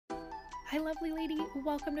Hi, lovely lady.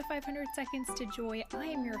 Welcome to 500 Seconds to Joy. I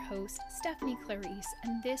am your host, Stephanie Clarice,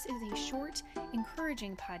 and this is a short,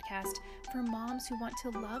 encouraging podcast for moms who want to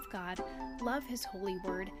love God, love His holy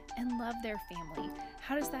word, and love their family.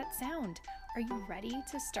 How does that sound? Are you ready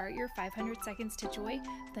to start your 500 Seconds to Joy?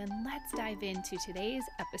 Then let's dive into today's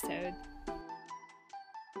episode.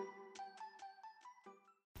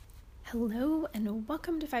 Hello, and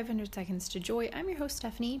welcome to 500 Seconds to Joy. I'm your host,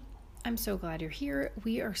 Stephanie. I'm so glad you're here.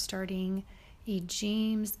 We are starting a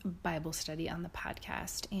James Bible study on the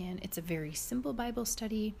podcast, and it's a very simple Bible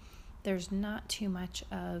study. There's not too much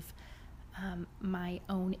of my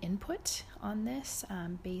own input on this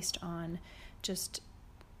based on just,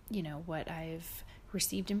 what I've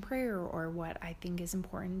received in prayer or what I think is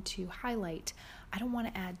important to highlight. I don't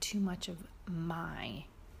want to add too much of my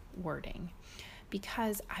wording,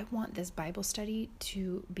 because I want this Bible study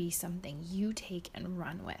to be something you take and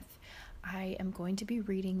run with. I am going to be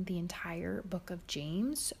reading the entire book of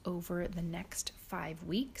James over the next 5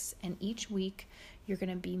 weeks, and each week you're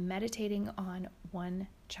going to be meditating on one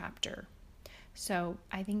chapter. So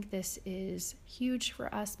I think this is huge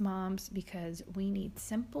for us moms because we need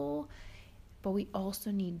simple, but we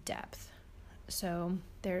also need depth. So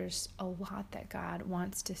there's a lot that God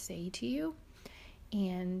wants to say to you,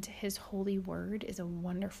 and His holy word is a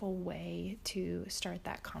wonderful way to start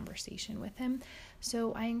that conversation with Him.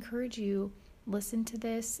 So I encourage you, listen to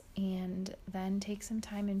this and then take some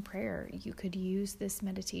time in prayer. You could use this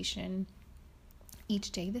meditation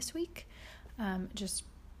each day this week.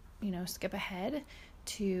 Skip ahead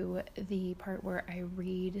to the part where I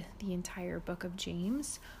read the entire book of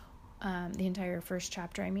James, the entire first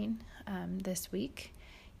chapter, this week.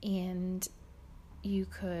 And you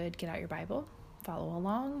could get out your Bible, follow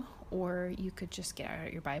along, or you could just get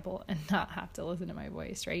out your Bible and not have to listen to my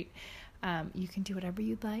voice, right? You can do whatever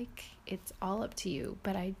you'd like. It's all up to you,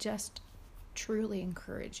 but I just truly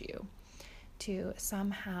encourage you to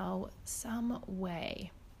somehow, some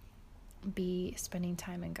way, be spending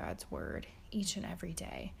time in God's word each and every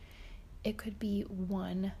day. It could be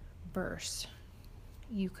one verse.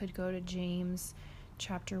 You could go to James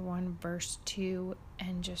chapter 1, verse 2,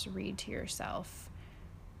 and just read to yourself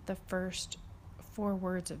the first 4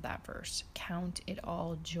 words of that verse. Count it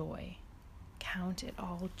all joy. Count it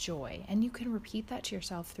all joy. And you can repeat that to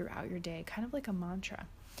yourself throughout your day, kind of like a mantra.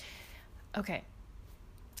 Okay,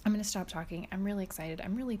 I'm going to stop talking. I'm really excited.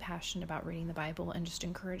 I'm really passionate about reading the Bible and just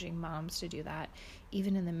encouraging moms to do that,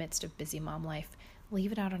 even in the midst of busy mom life.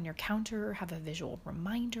 Leave it out on your counter, have a visual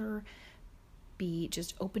reminder, be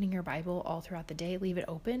just opening your Bible all throughout the day. Leave it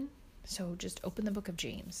open. So just open the book of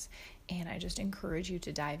James, and I just encourage you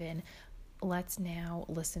to dive in. Let's now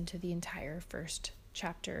listen to the entire first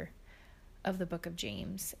chapter of the book of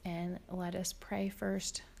James, and let us pray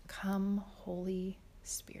first. Come, Holy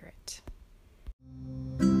Spirit.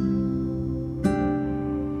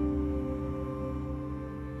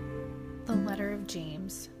 The letter of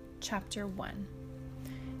James, chapter 1.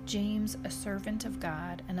 James, a servant of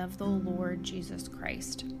God and of the Lord Jesus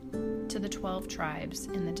Christ, to the 12 tribes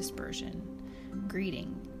in the dispersion,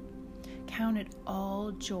 greeting. Count it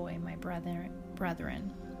all joy, my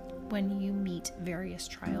brethren, when you meet various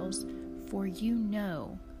trials, for you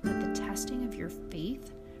know that the testing of your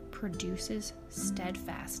faith produces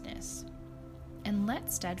steadfastness. And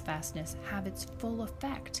let steadfastness have its full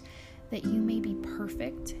effect, that you may be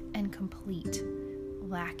perfect and complete,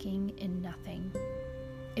 lacking in nothing.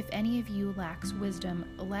 If any of you lacks wisdom,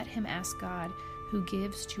 let him ask God, who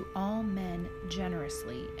gives to all men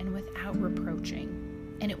generously and without reproaching,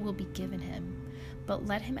 and it will be given him. But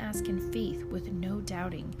let him ask in faith with no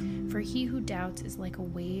doubting, for he who doubts is like a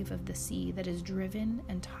wave of the sea that is driven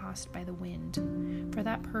and tossed by the wind. For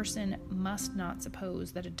that person must not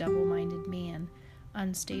suppose that a double-minded man,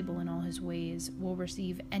 unstable in all his ways, will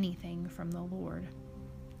receive anything from the Lord.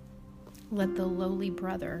 Let the lowly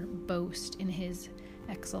brother boast in his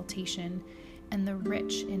exaltation, and the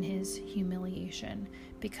rich in his humiliation,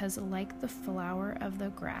 because like the flower of the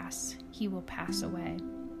grass, he will pass away.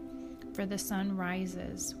 For the sun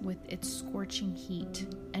rises with its scorching heat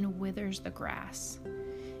and withers the grass.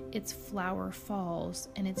 Its flower falls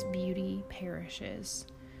and its beauty perishes.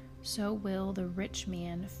 So will the rich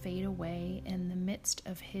man fade away in the midst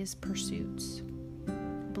of his pursuits.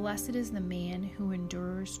 Blessed is the man who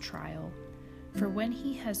endures trial, for when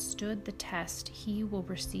he has stood the test, he will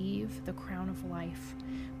receive the crown of life,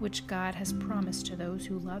 which God has promised to those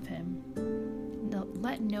who love him.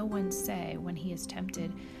 Let no one say when he is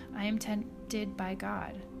tempted, I am tempted by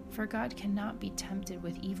God, for God cannot be tempted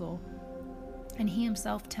with evil, and he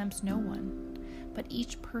himself tempts no one. But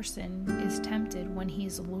each person is tempted when he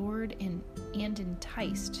is lured and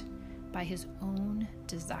enticed by his own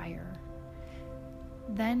desire.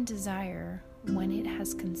 Then desire, when it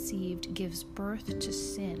has conceived, gives birth to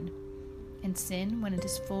sin, and sin, when it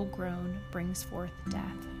is full grown, brings forth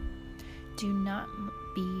death. Do not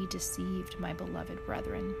be deceived, my beloved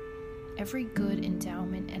brethren. Every good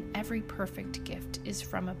endowment and every perfect gift is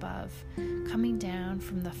from above, coming down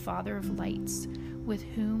from the Father of lights, with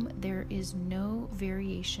whom there is no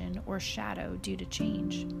variation or shadow due to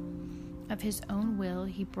change. Of his own will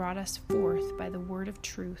he brought us forth by the word of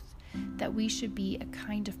truth, that we should be a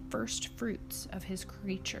kind of first fruits of his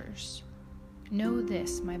creatures. Know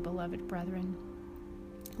this, my beloved brethren.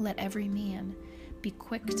 Let every man be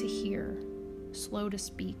quick to hear, slow to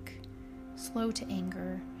speak, slow to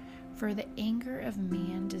anger, for the anger of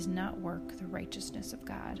man does not work the righteousness of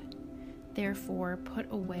God. Therefore, put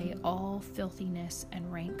away all filthiness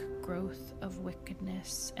and rank growth of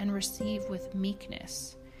wickedness, and receive with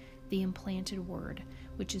meekness the implanted word,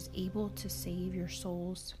 which is able to save your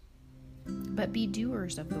souls. But be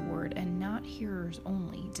doers of the word, and not hearers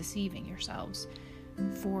only, deceiving yourselves.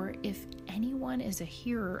 For if anyone is a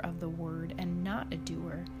hearer of the word and not a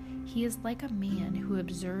doer, he is like a man who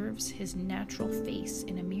observes his natural face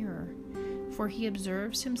in a mirror. For he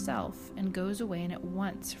observes himself and goes away and at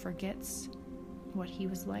once forgets what he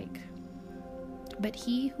was like. But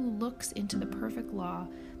he who looks into the perfect law,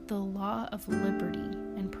 the law of liberty,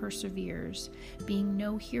 and perseveres, being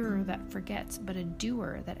no hearer that forgets, but a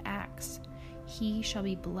doer that acts, he shall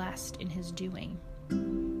be blessed in his doing.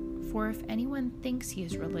 For if anyone thinks he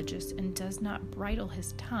is religious and does not bridle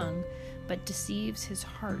his tongue, but deceives his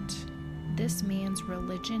heart, this man's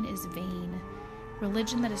religion is vain.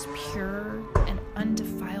 Religion that is pure and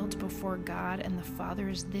undefiled before God and the Father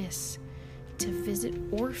is this, to visit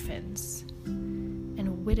orphans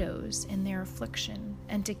and widows in their affliction,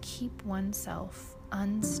 and to keep oneself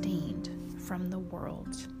unstained from the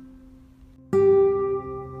world.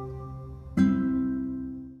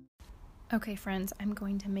 Okay, friends, I'm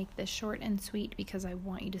going to make this short and sweet because I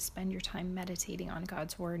want you to spend your time meditating on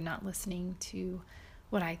God's Word, not listening to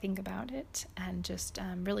what I think about it, and just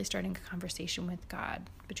really starting a conversation with God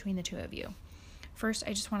between the two of you. First,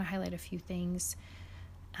 I just want to highlight a few things,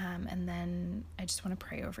 and then I just want to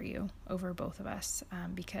pray over you, over both of us,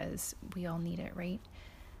 because we all need it, right?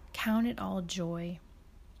 Count it all joy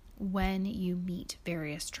when you meet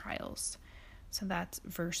various trials. So that's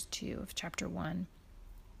verse 2 of chapter 1.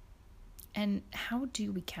 And how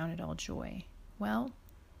do we count it all joy? Well,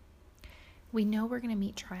 we know we're going to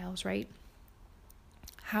meet trials, right?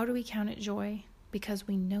 How do we count it joy? Because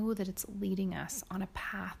we know that it's leading us on a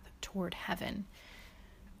path toward heaven.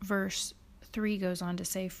 Verse 3 goes on to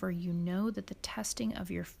say, for you know that the testing of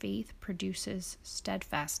your faith produces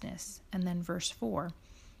steadfastness. And then verse 4,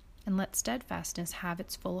 and let steadfastness have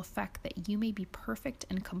its full effect, that you may be perfect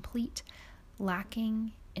and complete,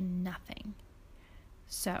 lacking in nothing.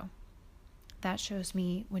 So, that shows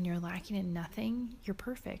me when you're lacking in nothing, you're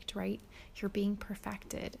perfect, right? You're being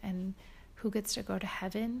perfected. And who gets to go to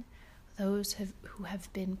heaven? Those who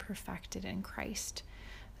have been perfected in Christ.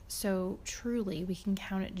 So truly, we can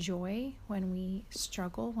count it joy when we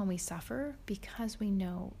struggle, when we suffer, because we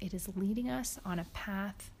know it is leading us on a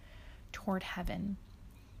path toward heaven.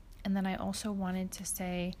 And then I also wanted to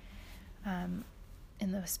say,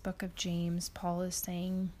 in this book of James, Paul is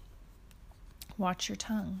saying, watch your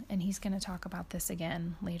tongue. And he's going to talk about this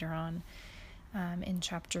again later on in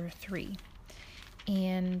chapter 3.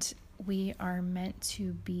 And we are meant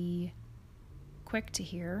to be quick to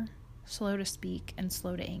hear, slow to speak, and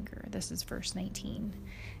slow to anger. This is verse 19.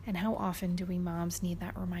 And how often do we moms need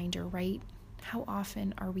that reminder, right? How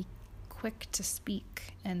often are we quick to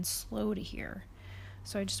speak and slow to hear?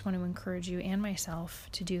 So I just want to encourage you and myself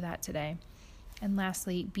to do that today. And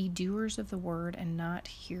lastly, be doers of the word and not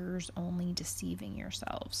hearers only, deceiving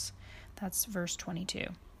yourselves. That's verse 22.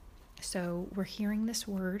 So we're hearing this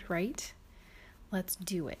word, right? Let's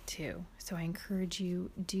do it too. So I encourage you,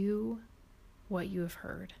 do what you have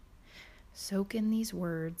heard. Soak in these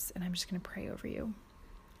words, and I'm just going to pray over you.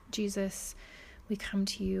 Jesus, we come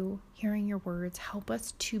to you hearing your words. Help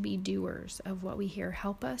us to be doers of what we hear.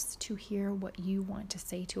 Help us to hear what you want to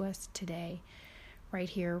say to us today, right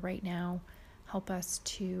here, right now. Help us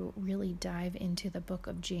to really dive into the book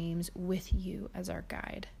of James with you as our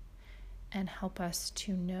guide, and help us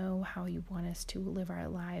to know how you want us to live our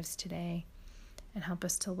lives today, and help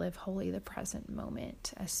us to live wholly the present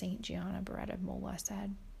moment, as St. Gianna Beretta Mola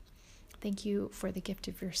said. Thank you for the gift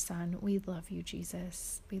of your Son. We love you,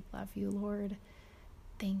 Jesus. We love you, Lord.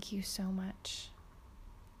 Thank you so much.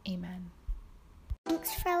 Amen.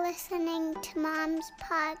 Thanks for listening to Mom's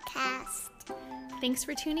podcast. Thanks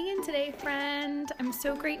for tuning in today, friend. I'm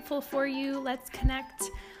so grateful for you. Let's connect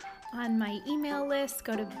on my email list.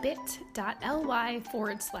 Go to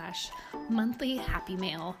bit.ly/monthly happy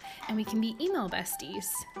mail and we can be email besties.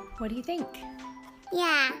 What do you think?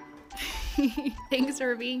 Yeah. Thanks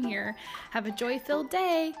for being here. Have a joy-filled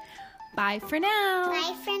day. Bye for now.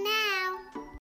 Bye for now.